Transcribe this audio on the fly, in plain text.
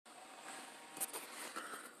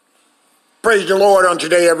Praise the Lord on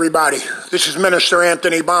today, everybody. This is Minister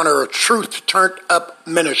Anthony Bonner of Truth Turned Up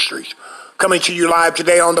Ministries, coming to you live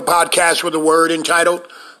today on the podcast with a word entitled,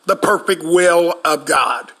 The Perfect Will of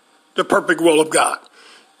God. The Perfect Will of God.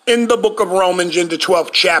 In the book of Romans, in the 12th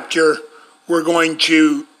chapter, we're going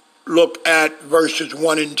to look at verses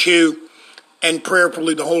 1 and 2, and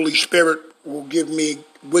prayerfully the Holy Spirit will give me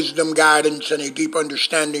wisdom, guidance, and a deep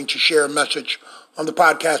understanding to share a message on the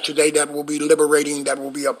podcast today that will be liberating, that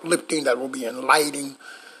will be uplifting, that will be enlightening,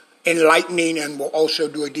 and will also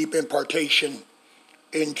do a deep impartation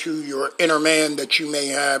into your inner man, that you may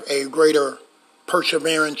have a greater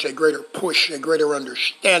perseverance, a greater push, a greater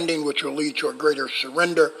understanding, which will lead to a greater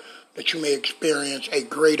surrender, that you may experience a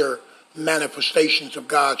greater manifestations of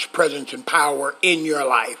God's presence and power in your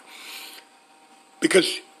life.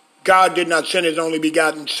 Because God did not send his only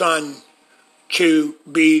begotten Son to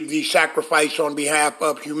be the sacrifice on behalf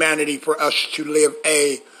of humanity for us to live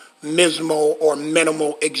a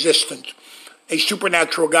minimal existence. A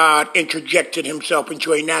supernatural God interjected himself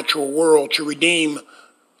into a natural world to redeem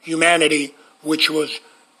humanity, which was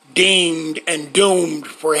deemed and doomed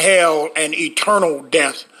for hell and eternal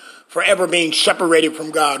death, forever being separated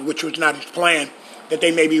from God, which was not his plan, that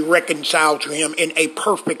they may be reconciled to him in a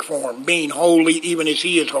perfect form, being holy even as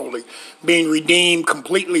he is holy, being redeemed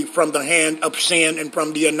completely from the hand of sin and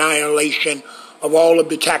from the annihilation of all of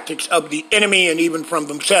the tactics of the enemy and even from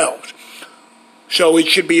themselves. So it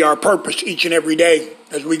should be our purpose each and every day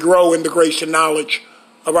as we grow in the grace and knowledge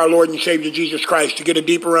of our Lord and Savior Jesus Christ to get a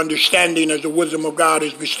deeper understanding as the wisdom of God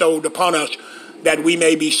is bestowed upon us, that we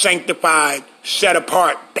may be sanctified, set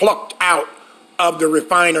apart, plucked out of the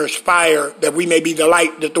refiner's fire, that we may be the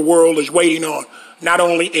light that the world is waiting on, not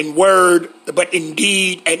only in word, but in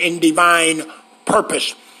deed and in divine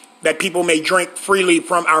purpose, that people may drink freely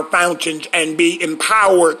from our fountains and be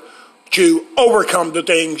empowered to overcome the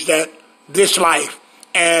things that this life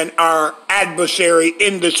and our adversary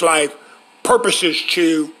in this life purposes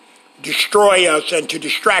to destroy us and to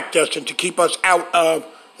distract us and to keep us out of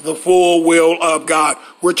the full will of God.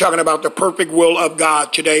 We're talking about the perfect will of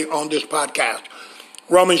God today on this podcast.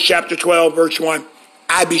 Romans chapter 12, verse 1.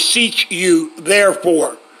 I beseech you,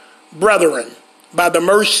 therefore, brethren, by the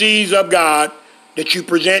mercies of God, that you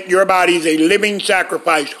present your bodies a living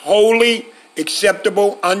sacrifice, holy,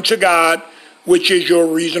 acceptable unto God, which is your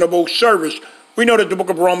reasonable service. We know that the book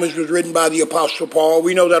of Romans was written by the Apostle Paul.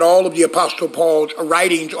 We know that all of the Apostle Paul's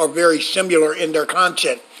writings are very similar in their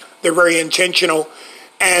content. They're very intentional,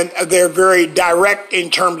 and they're very direct in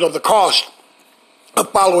terms of the cost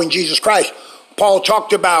of following Jesus Christ. Paul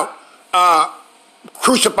talked about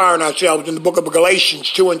crucifying ourselves in the book of Galatians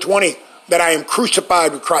 2 and 20, that I am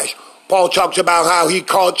crucified with Christ. Paul talks about how he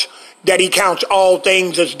counts all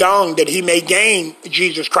things as dung, that he may gain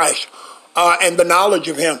Jesus Christ and the knowledge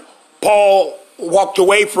of him. Paul walked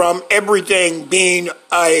away from everything, being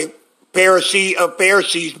a Pharisee of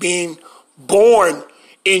Pharisees, being born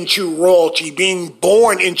into royalty, being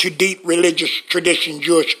born into deep religious tradition,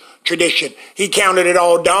 Jewish tradition. He counted it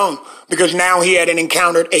all dung, because now he had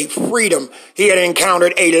encountered a freedom. He had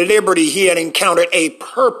encountered a liberty. He had encountered a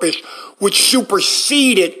purpose which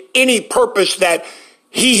superseded any purpose that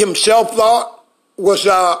he himself thought was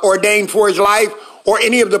ordained for his life, or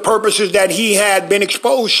any of the purposes that he had been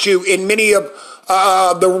exposed to in many of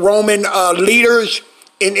the Roman leaders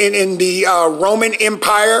in the Roman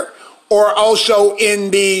Empire, or also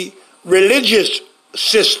in the religious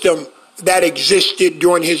system that existed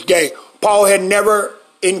during his day. Paul had never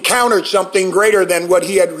encountered something greater than what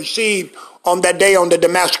he had received on that day on the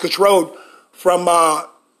Damascus Road from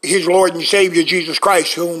his Lord and Savior Jesus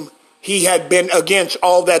Christ, whom he had been against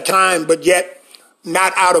all that time, but yet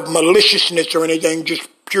not out of maliciousness or anything, just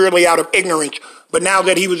purely out of ignorance. But now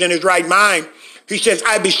that he was in his right mind, he says,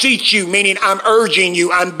 I beseech you, meaning I'm urging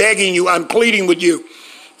you, I'm begging you, I'm pleading with you.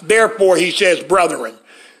 Therefore, he says, brethren.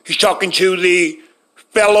 He's talking to the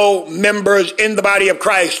fellow members in the body of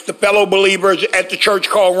Christ, the fellow believers at the church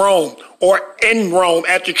called Rome, or in Rome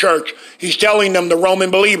at the church. He's telling them, the Roman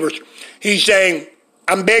believers. He's saying,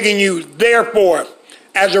 I'm begging you, therefore,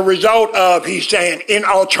 as a result of, he's saying, in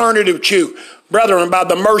alternative to, brethren, by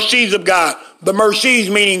the mercies of God. The mercies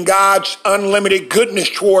meaning God's unlimited goodness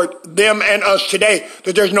toward them and us today,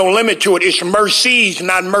 that there's no limit to it. It's mercies,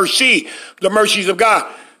 not mercy. The mercies of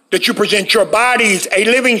God, that you present your bodies a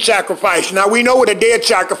living sacrifice. Now we know what a dead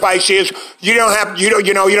sacrifice is. You don't have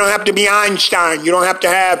to be Einstein. You don't have to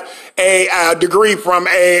have a degree from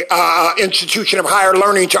a institution of higher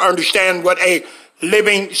learning to understand what a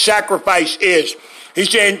living sacrifice is.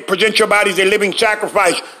 He's saying, present your bodies a living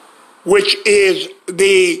sacrifice, which is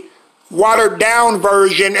the watered down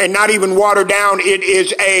version, and not even watered down. It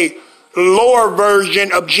is a lower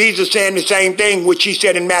version of Jesus saying the same thing, which he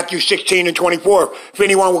said in Matthew 16:24. If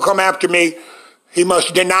anyone will come after me, he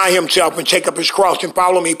must deny himself and take up his cross and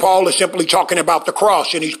follow me. Paul is simply talking about the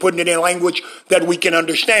cross, and he's putting it in language that we can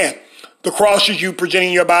understand. The cross is you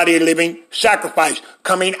presenting your body a living sacrifice,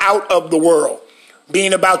 coming out of the world,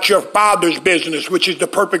 being about your Father's business, which is the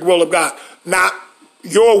perfect will of God. Not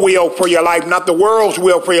your will for your life, not the world's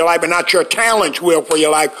will for your life, and not your talent's will for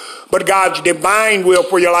your life, but God's divine will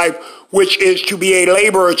for your life, which is to be a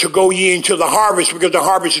laborer to go ye into the harvest, because the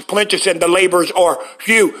harvest is plenteous and the laborers are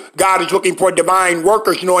few. God is looking for divine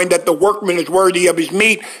workers, knowing that the workman is worthy of his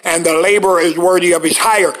meat and the laborer is worthy of his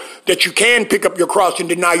hire, that you can pick up your cross and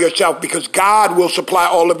deny yourself, because God will supply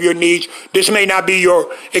all of your needs. This may not be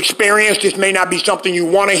your experience. This may not be something you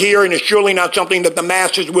want to hear, and it's surely not something that the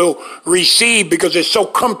masses will receive, because it's so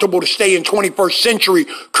comfortable to stay in 21st century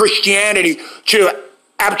Christianity to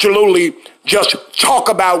absolutely just talk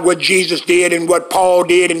about what Jesus did and what Paul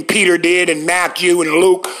did and Peter did and Matthew and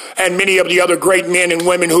Luke and many of the other great men and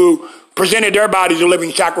women who presented their bodies a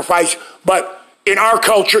living sacrifice. But in our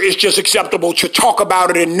culture, it's just acceptable to talk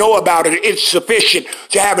about it and know about it. It's sufficient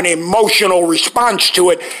to have an emotional response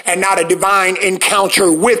to it and not a divine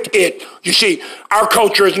encounter with it. You see, our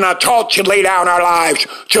culture is not taught to lay down our lives,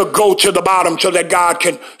 to go to the bottom so that God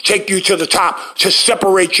can take you to the top, to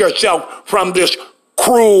separate yourself from this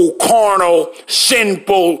cruel, carnal,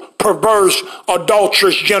 sinful, perverse,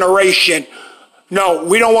 adulterous generation. No,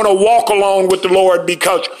 we don't want to walk along with the Lord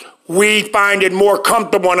because we find it more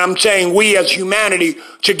comfortable, and I'm saying we as humanity,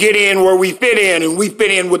 to get in where we fit in, and we fit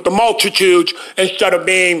in with the multitudes instead of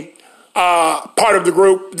being part of the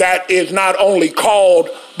group that is not only called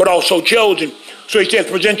but also chosen. So he says,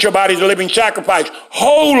 present your body as a living sacrifice,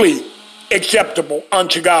 wholly acceptable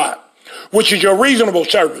unto God, which is your reasonable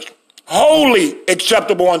service. Wholly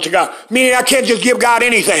acceptable unto God. Meaning I can't just give God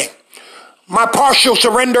anything. My partial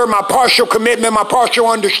surrender, my partial commitment, my partial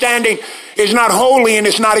understanding is not holy and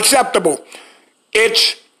it's not acceptable.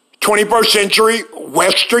 It's 21st century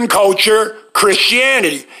Western culture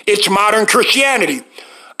Christianity. It's modern Christianity.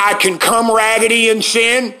 I can come raggedy in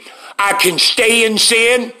sin. I can stay in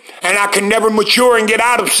sin. And I can never mature and get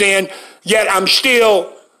out of sin. Yet I'm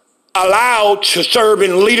still allowed to serve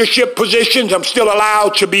in leadership positions. I'm still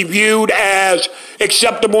allowed to be viewed as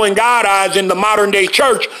acceptable in God's eyes in the modern day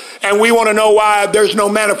church. And we want to know why there's no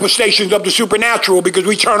manifestations of the supernatural, because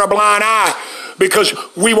we turn a blind eye, because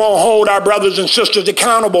we won't hold our brothers and sisters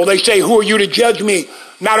accountable. They say, who are you to judge me?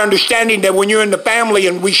 Not understanding that when you're in the family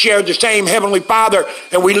and we share the same Heavenly Father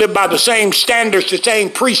and we live by the same standards, the same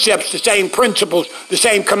precepts, the same principles, the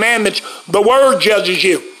same commandments, the Word judges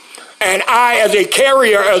you. And I, as a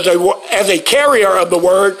carrier of the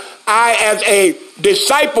word, I, as a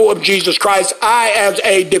disciple of Jesus Christ, I, as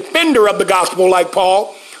a defender of the gospel, like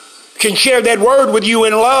Paul, can share that word with you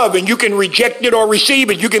in love, and you can reject it or receive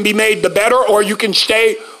it. You can be made the better, or you can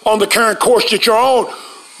stay on the current course that you're on,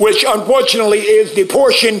 which unfortunately is the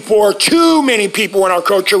portion for too many people in our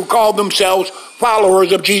culture who call themselves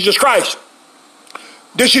followers of Jesus Christ.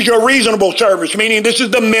 This is your reasonable service, meaning this is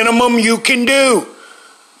the minimum you can do.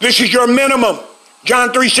 This is your minimum. John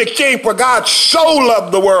 3:16, for God so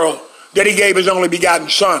loved the world that he gave his only begotten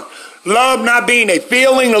son. Love not being a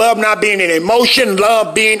feeling, love not being an emotion,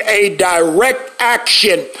 love being a direct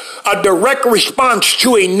action, a direct response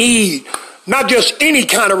to a need. Not just any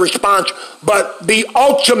kind of response, but the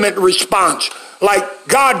ultimate response. Like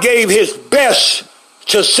God gave his best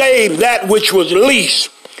to save that which was least.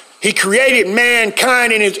 He created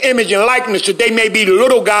mankind in his image and likeness that they may be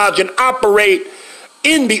little gods and operate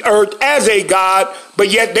in the earth as a God, but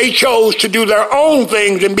yet they chose to do their own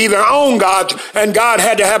things and be their own gods, and God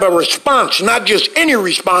had to have a response, not just any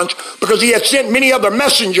response, because he had sent many other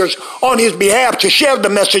messengers on his behalf to share the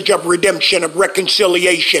message of redemption, of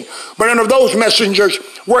reconciliation. But none of those messengers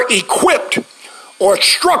were equipped or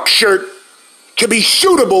structured to be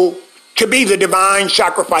suitable to be the divine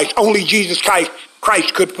sacrifice. Only Jesus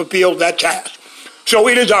Christ could fulfill that task. So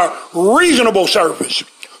it is our reasonable service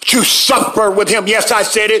to suffer with him. Yes, I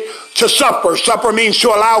said it, to suffer. Suffer means to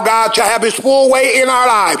allow God to have his full way in our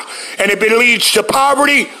lives. And if it leads to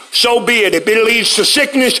poverty, so be it. If it leads to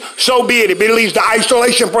sickness, so be it. If it leads to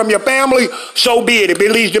isolation from your family, so be it. If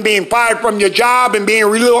it leads to being fired from your job and being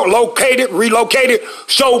relocated,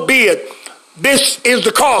 so be it. This is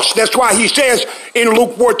the cost. That's why he says in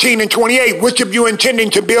Luke 14:28, which of you intending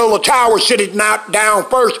to build a tower, sit it not down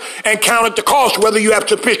first and count it the cost, whether you have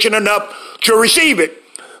sufficient enough to receive it.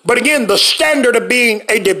 But again, the standard of being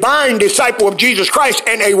a divine disciple of Jesus Christ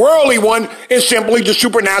and a worldly one is simply the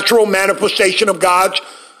supernatural manifestation of God's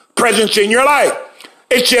presence in your life.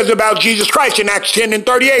 It says about Jesus Christ in Acts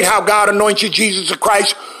 10:38, how God anointed Jesus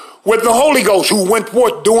Christ with the Holy Ghost, who went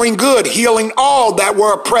forth doing good, healing all that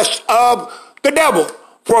were oppressed of the devil,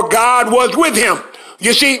 for God was with him.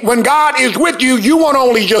 You see, when God is with you, you won't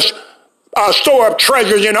only just store up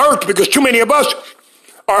treasures in earth, because too many of us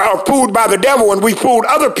are fooled by the devil, and we fooled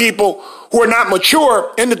other people who are not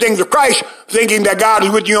mature in the things of Christ, thinking that God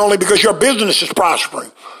is with you only because your business is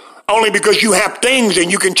prospering, only because you have things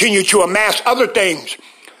and you continue to amass other things.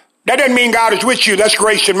 That doesn't mean God is with you. That's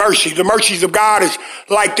grace and mercy. The mercies of God is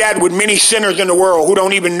like that with many sinners in the world who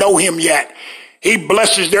don't even know him yet. He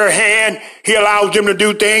blesses their hand. He allows them to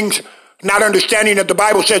do things, not understanding that the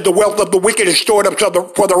Bible says the wealth of the wicked is stored up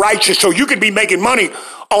for the righteous. So you could be making money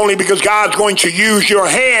only because God's going to use your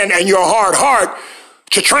hand and your hard heart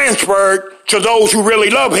to transfer it to those who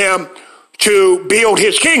really love him to build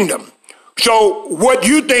his kingdom. So what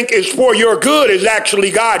you think is for your good is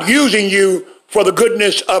actually God using you for the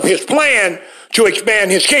goodness of his plan to expand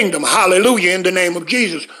his kingdom. Hallelujah, in the name of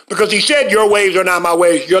Jesus. Because he said, your ways are not my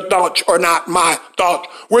ways, your thoughts are not my thoughts.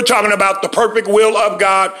 We're talking about the perfect will of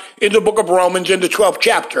God in the book of Romans in the 12th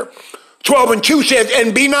chapter. 12:2 says,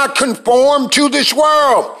 and be not conformed to this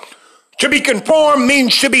world. To be conformed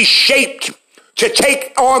means to be shaped, to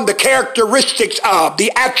take on the characteristics of,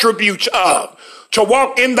 the attributes of, to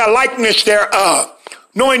walk in the likeness thereof.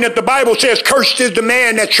 Knowing that the Bible says, cursed is the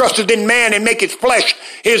man that trusteth in man and make his flesh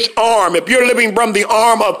his arm. If you're living from the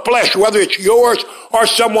arm of flesh, whether it's yours or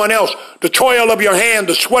someone else, the toil of your hand,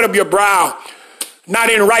 the sweat of your brow, not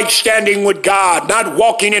in right standing with God, not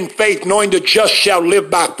walking in faith, knowing the just shall live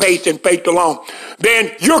by faith and faith alone,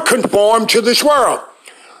 then you're conformed to this world.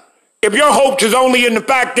 If your hopes is only in the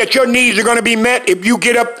fact that your needs are going to be met if you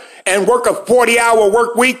get up and work a 40-hour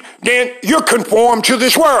work week, then you're conformed to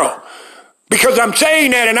this world. Because I'm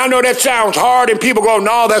saying that, and I know that sounds hard, and people go,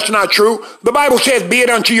 no, that's not true. The Bible says, be it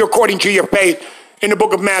unto you according to your faith, in the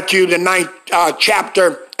book of Matthew, the 9th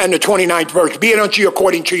chapter and the 29th verse. Be it unto you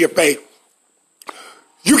according to your faith.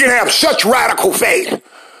 You can have such radical faith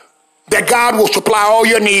that God will supply all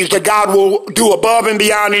your needs, that God will do above and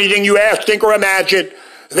beyond anything you ask, think, or imagine,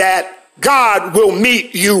 that God will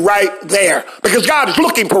meet you right there. Because God is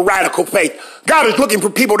looking for radical faith. God is looking for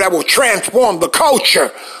people that will transform the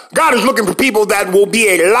culture. God is looking for people that will be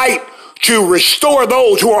a light to restore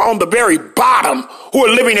those who are on the very bottom, who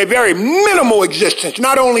are living a very minimal existence,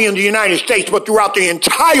 not only in the United States, but throughout the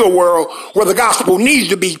entire world, where the gospel needs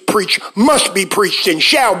to be preached, must be preached, and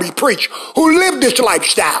shall be preached, who live this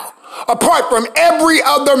lifestyle, apart from every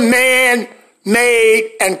other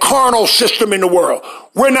man-made and carnal system in the world.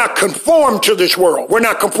 We're not conformed to this world. We're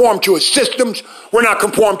not conformed to its systems. We're not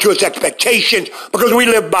conformed to its expectations, because we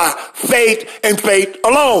live by faith and faith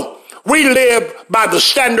alone. We live by the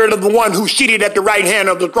standard of the one who's seated at the right hand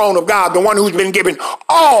of the throne of God, the one who's been given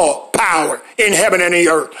all power in heaven and the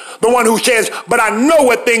earth, the one who says, but I know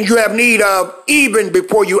what things you have need of even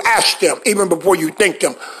before you ask them, even before you think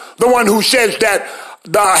them. The one who says that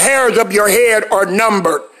the hairs of your head are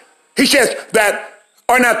numbered. He says that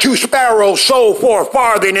are not two sparrows sold for a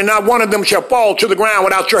farthing, and not one of them shall fall to the ground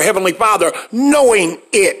without your heavenly Father knowing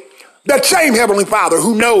it. That same heavenly Father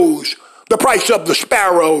who knows the price of the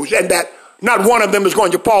sparrows, and that not one of them is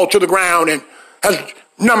going to fall to the ground, and has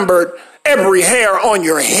numbered every hair on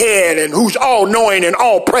your head, and who's all-knowing and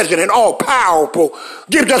all-present and all-powerful,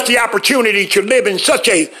 gives us the opportunity to live in such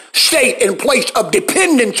a state and place of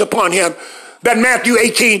dependence upon him that Matthew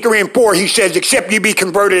 18:3-4, he says, except you be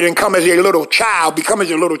converted and come as a little child, become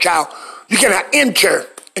as a little child, you cannot enter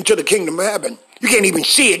into the kingdom of heaven. You can't even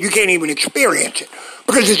see it. You can't even experience it,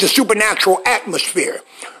 because it's a supernatural atmosphere.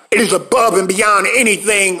 It is above and beyond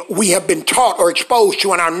anything we have been taught or exposed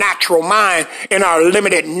to in our natural mind, in our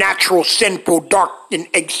limited, natural, sinful, darkened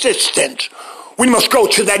existence. We must go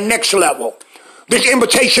to that next level. This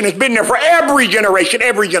invitation has been there for every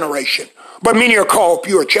generation. But many are called,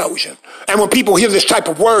 few are chosen. And when people hear this type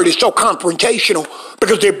of word, it's so confrontational,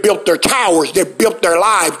 because they've built their towers, they've built their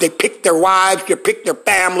lives, they picked their wives, they picked their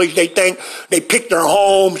families, they picked their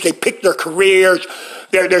homes, they picked their careers.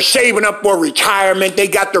 They're saving up for retirement. They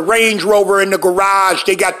got the Range Rover in the garage.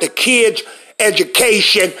 They got the kids'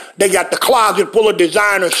 education. They got the closet full of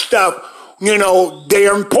designer stuff. You know,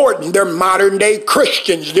 they're important. They're modern day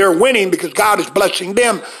Christians. They're winning because God is blessing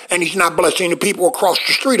them, and he's not blessing the people across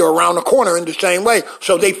the street or around the corner in the same way.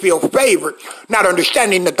 So they feel favored, not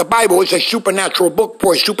understanding that the Bible is a supernatural book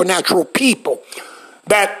for a supernatural people.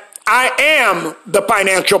 That I am the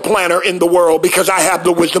financial planner in the world because I have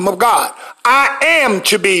the wisdom of God. I am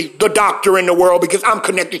to be the doctor in the world because I'm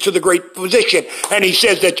connected to the great physician. And he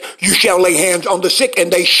says that you shall lay hands on the sick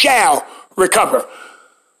and they shall recover.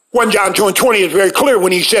 1 John 2 and 20 is very clear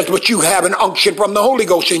when he says, but you have an unction from the Holy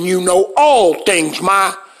Ghost and you know all things.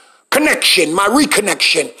 My connection, my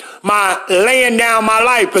reconnection, my laying down my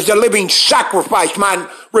life as a living sacrifice, my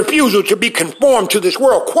refusal to be conformed to this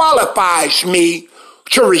world qualifies me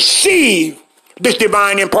to receive this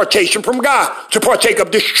divine impartation from God, to partake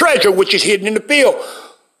of this treasure which is hidden in the field,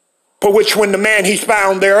 for which when the man he's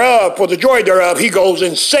found thereof, for the joy thereof, he goes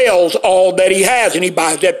and sells all that he has and he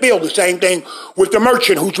buys that field. The same thing with the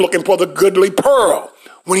merchant who's looking for the goodly pearl.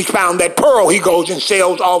 When he's found that pearl, he goes and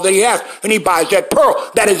sells all that he has and he buys that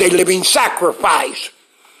pearl. That is a living sacrifice.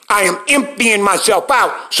 I am emptying myself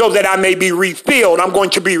out so that I may be refilled. I'm going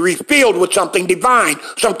to be refilled with something divine,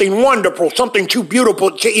 something wonderful, something too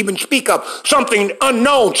beautiful to even speak of, something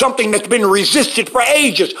unknown, something that's been resisted for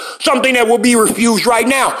ages, something that will be refused right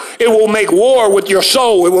now. It will make war with your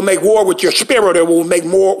soul. It will make war with your spirit. It will make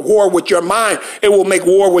war with your mind. It will make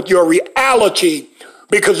war with your reality,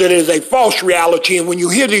 because it is a false reality. And when you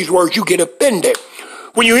hear these words, you get offended.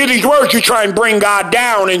 When you hear these words, you try and bring God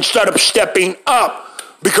down instead of stepping up,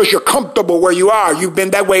 because you're comfortable where you are. You've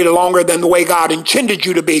been that way longer than the way God intended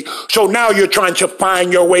you to be. So now you're trying to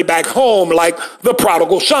find your way back home like the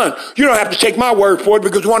prodigal son. You don't have to take my word for it,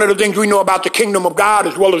 because one of the things we know about the kingdom of God,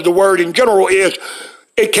 as well as the word in general, is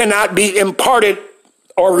it cannot be imparted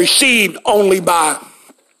or received only by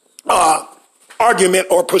argument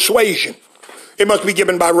or persuasion. It must be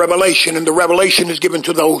given by revelation, and the revelation is given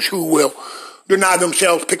to those who will deny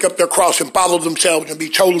themselves, pick up their cross, and follow themselves, and be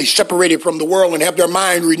totally separated from the world and have their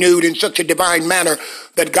mind renewed in such a divine manner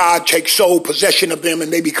that God takes sole possession of them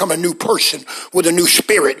and they become a new person with a new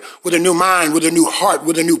spirit, with a new mind, with a new heart,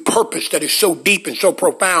 with a new purpose that is so deep and so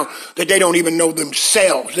profound that they don't even know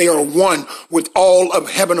themselves. They are one with all of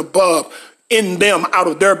heaven above. In them, out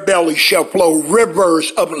of their bellies shall flow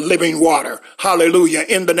rivers of living water. Hallelujah.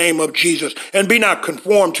 In the name of Jesus. And be not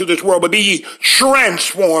conformed to this world, but be ye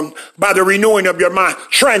transformed by the renewing of your mind.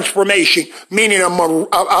 Transformation, meaning a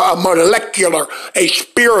molecular, a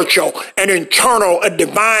spiritual, an internal, a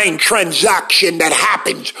divine transaction that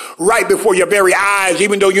happens right before your very eyes,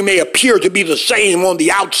 even though you may appear to be the same on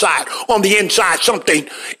the outside. On the inside, something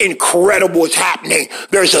incredible is happening.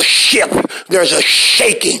 There's a shift. There's a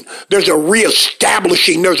shaking. There's a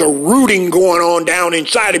establishing, there's a rooting going on down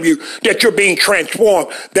inside of you, that you're being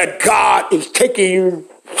transformed, that God is taking you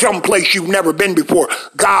someplace you've never been before.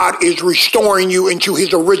 God is restoring you into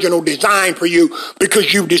his original design for you,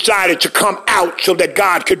 because you've decided to come out so that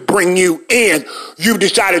God could bring you in. You've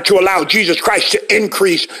decided to allow Jesus Christ to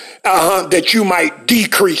increase that you might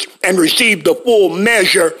decrease and receive the full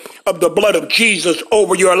measure of the blood of Jesus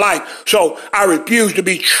over your life. So I refuse to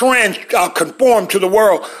be conformed to the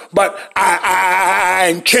world, but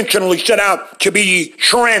I intentionally set out to be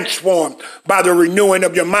transformed by the renewing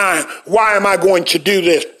of your mind. Why am I going to do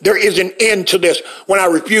this? There is an end to this when I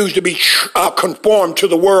refuse to be conformed to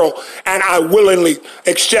the world, and I willingly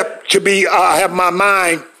accept to be have my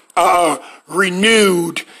mind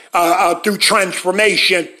renewed through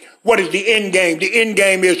transformation. What is the end game? The end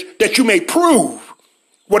game is that you may prove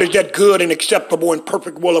what is that good and acceptable and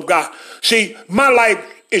perfect will of God. See, my life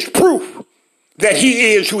is proof that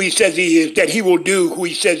he is who he says he is, that he will do who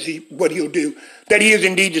he says what he'll do, that he is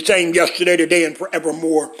indeed the same yesterday, today, and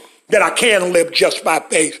forevermore, that I can live just by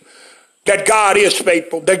faith, that God is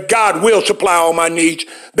faithful, that God will supply all my needs,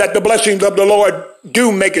 that the blessings of the Lord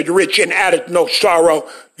do make it rich and addeth no sorrow,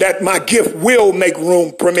 that my gift will make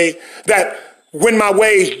room for me, that when my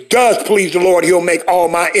ways does please the Lord, he'll make all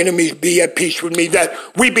my enemies be at peace with me, that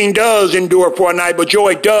weeping does endure for a night, but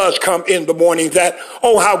joy does come in the morning, that,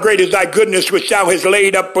 oh, how great is thy goodness, which thou hast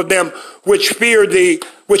laid up for them which fear thee,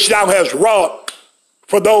 which thou hast wrought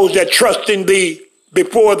for those that trust in thee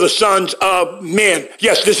before the sons of men.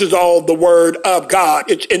 Yes, this is all the word of God.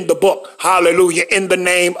 It's in the book. Hallelujah. In the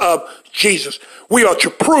name of Jesus. We are to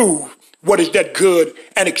prove what is that good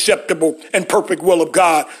and acceptable and perfect will of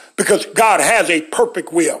God, because God has a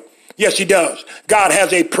perfect will. Yes, he does. God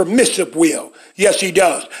has a permissive will. Yes, he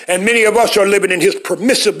does. And many of us are living in his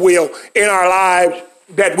permissive will in our lives,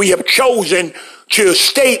 that we have chosen to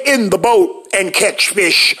stay in the boat and catch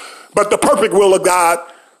fish. But the perfect will of God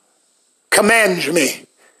commands me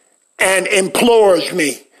and implores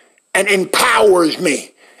me and empowers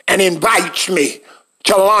me and invites me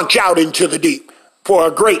to launch out into the deep for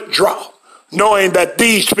a great draw, knowing that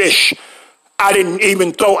these fish, I didn't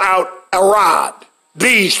even throw out a rod.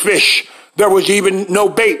 These fish, there was even no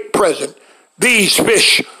bait present. These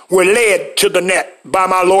fish were led to the net by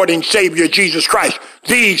my Lord and Savior Jesus Christ.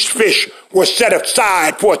 These fish were set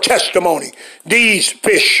aside for a testimony. These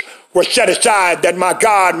fish were set aside that my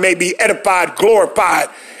God may be edified, glorified,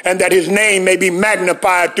 and that his name may be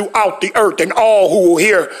magnified throughout the earth, and all who will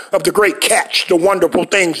hear of the great catch, the wonderful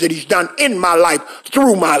things that he's done in my life,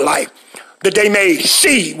 through my life, that they may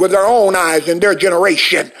see with their own eyes in their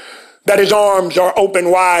generation that his arms are open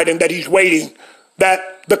wide and that he's waiting,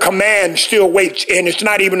 that the command still waits. And it's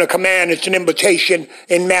not even a command, it's an invitation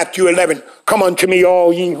in Matthew 11. Come unto me,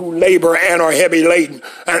 all ye who labor and are heavy laden,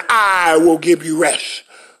 and I will give you rest.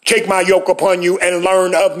 Take my yoke upon you and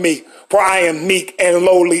learn of me, for I am meek and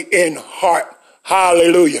lowly in heart.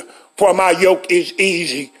 Hallelujah. For my yoke is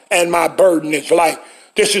easy and my burden is light.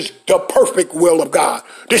 This is the perfect will of God.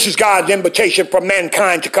 This is God's invitation for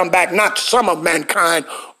mankind to come back, not some of mankind,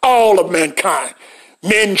 all of mankind.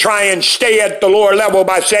 Men try and stay at the lower level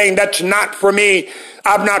by saying, that's not for me.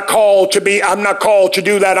 I'm not called to do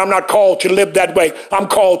that. I'm not called to live that way. I'm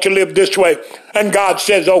called to live this way. And God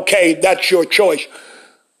says, okay, that's your choice.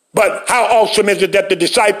 But how awesome is it that the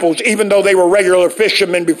disciples, even though they were regular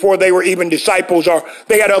fishermen before they were even disciples, or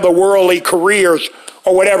they had other worldly careers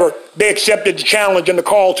or whatever, they accepted the challenge and the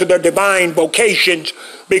call to their divine vocations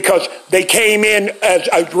because they came in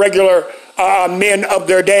as regular men of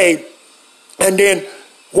their day. And then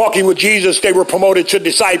walking with Jesus, they were promoted to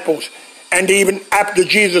disciples. And even after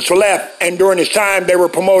Jesus left and during his time, they were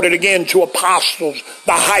promoted again to apostles,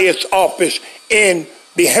 the highest office in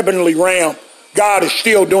the heavenly realm. God is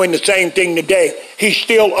still doing the same thing today. He's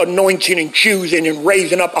still anointing and choosing and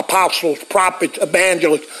raising up apostles, prophets,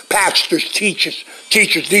 evangelists, pastors, teachers.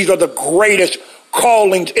 These are the greatest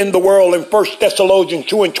callings in the world. In 1 Thessalonians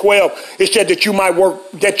 2:12, it said that you might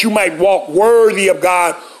walk worthy of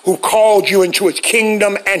God who called you into his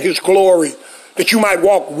kingdom and his glory. That you might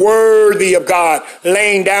walk worthy of God,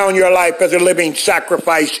 laying down your life as a living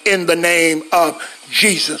sacrifice in the name of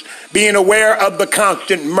Jesus. Being aware of the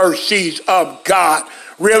constant mercies of God.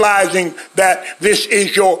 Realizing that this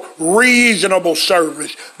is your reasonable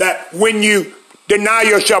service. That when you deny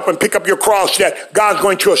yourself and pick up your cross, that God's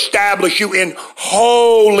going to establish you in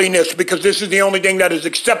holiness, because this is the only thing that is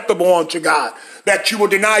acceptable unto God. That you will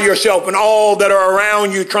deny yourself and all that are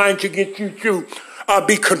around you trying to get you to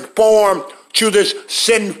be conformed to this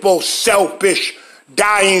sinful, selfish,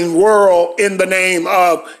 dying world in the name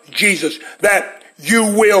of Jesus. That you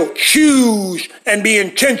will choose and be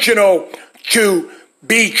intentional to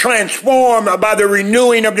be transformed by the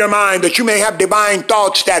renewing of your mind, that you may have divine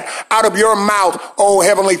thoughts, that out of your mouth, oh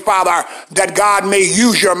Heavenly Father, that God may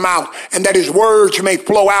use your mouth and that his words may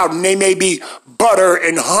flow out and they may be butter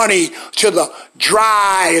and honey to the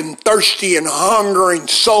dry and thirsty and hungering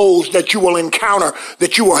souls that you will encounter,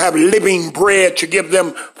 that you will have living bread to give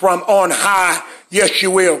them from on high. Yes, you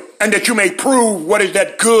will. And that you may prove what is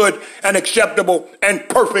that good and acceptable and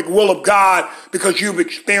perfect will of God, because you've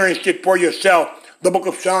experienced it for yourself. The book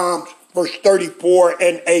of Psalms, verse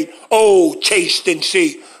 34:8. Oh, taste and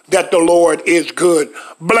see that the Lord is good.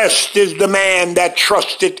 Blessed is the man that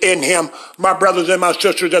trusteth in him. My brothers and my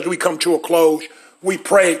sisters, as we come to a close, we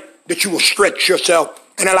pray that you will stretch yourself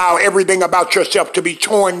and allow everything about yourself to be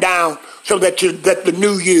torn down, so that the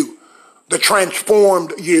new you, the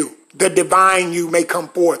transformed you, the divine you may come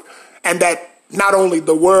forth, and that not only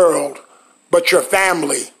the world, but your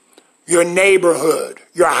family, your neighborhood,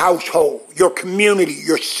 your household, your community,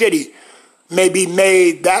 your city may be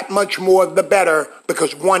made that much more the better,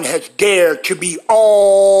 because one has dared to be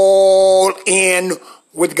all in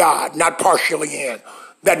with God, not partially in.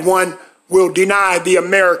 That one will deny the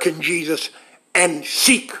American Jesus and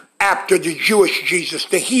seek after the Jewish Jesus,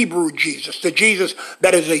 the Hebrew Jesus, the Jesus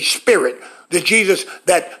that is a spirit, the Jesus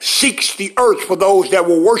that seeks the earth for those that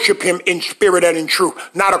will worship him in spirit and in truth,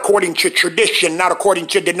 not according to tradition, not according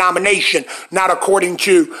to denomination, not according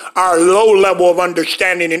to our low level of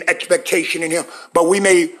understanding and expectation in him, but we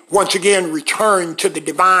may once again return to the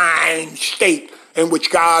divine state in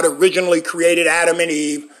which God originally created Adam and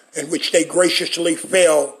Eve, in which they graciously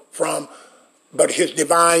fell from, but his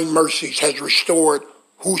divine mercies has restored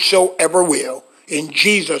whosoever will. In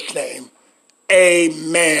Jesus' name,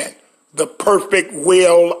 amen. The perfect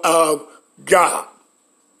will of God.